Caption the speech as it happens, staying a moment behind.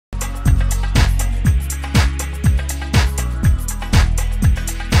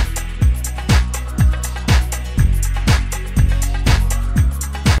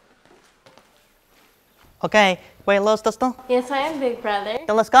Okay, wait, little sister. Yes, I am, big brother.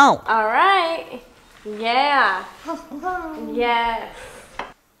 Okay, let's go. All right. Yeah. Yes.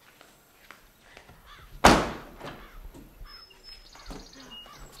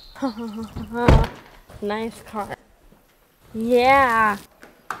 Nice car. Yeah.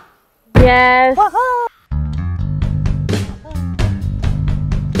 Yes.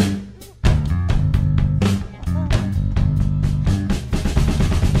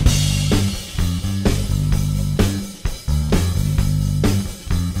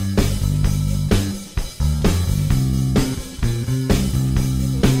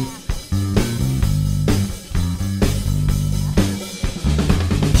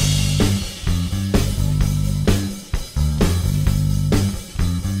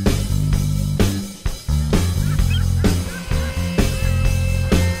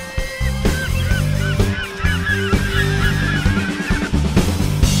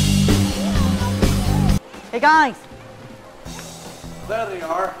 Hey guys. There they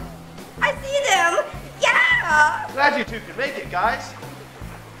are. I see them! Yeah! Glad you two could make it, guys.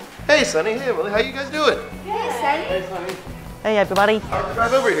 Hey, Sonny. Hey, Emily. How you guys doing? Hey, Sonny. Hey, Sonny. Hey everybody. How'd you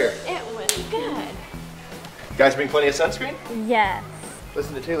drive over here? It was good. You guys bring plenty of sunscreen? Yes.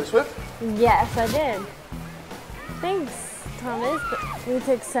 Listen to Taylor Swift? Yes, I did. Thanks, Thomas. We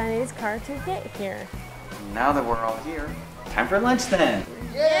took Sonny's car to get here. Now that we're all here, time for lunch then.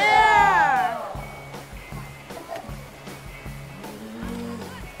 Yeah!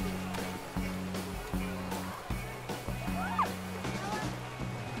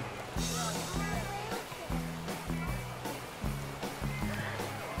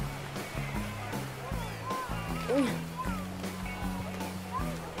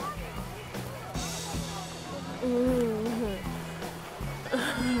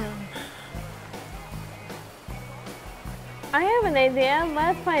 I have an idea.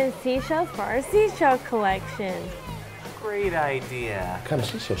 Let's find seashells for our seashell collection. Great idea. What kind of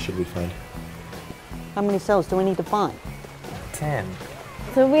seashells should we find? How many cells do we need to find? 10.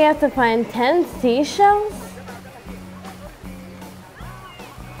 So we have to find 10 seashells?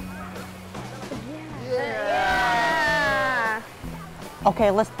 Yeah!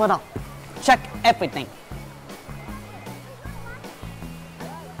 Okay, let's put up. Check everything.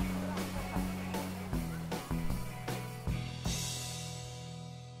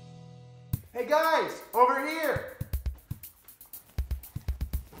 Hey, guys. Over here.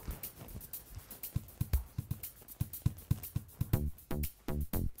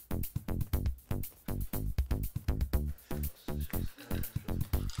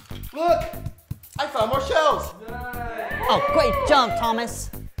 Look! I found more shells! Oh, great job,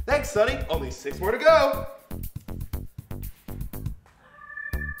 Thomas. Thanks, Sonny. Only 6 more to go.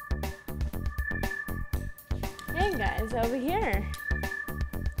 Hey guys, over here.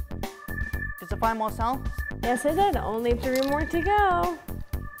 Did you find more cells? Yes, I did. Only 3 more to go.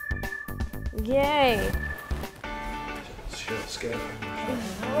 Yay. Shells, go.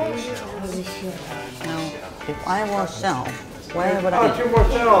 Now, if I were a cell, where would I Oh, 2 more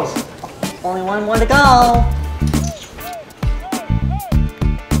shells. Only 1 more to go.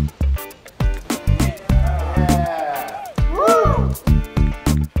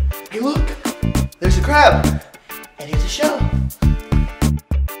 Hey, look! There's a crab! And here's a shell.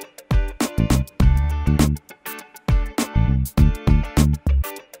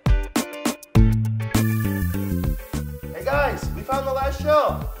 Hey guys, we found the last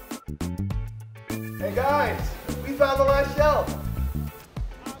shell! Hey guys, we found the last shell!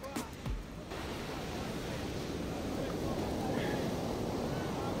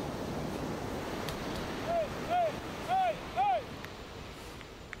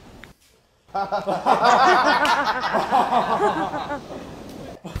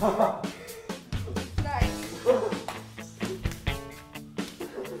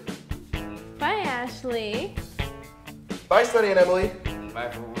 Bye, Ashley. Bye, Sonny and Emily. Bye,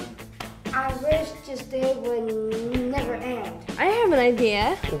 everyone. I wish this day would never end. I have an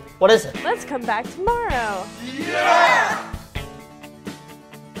idea. What is it? Let's come back tomorrow. Yeah!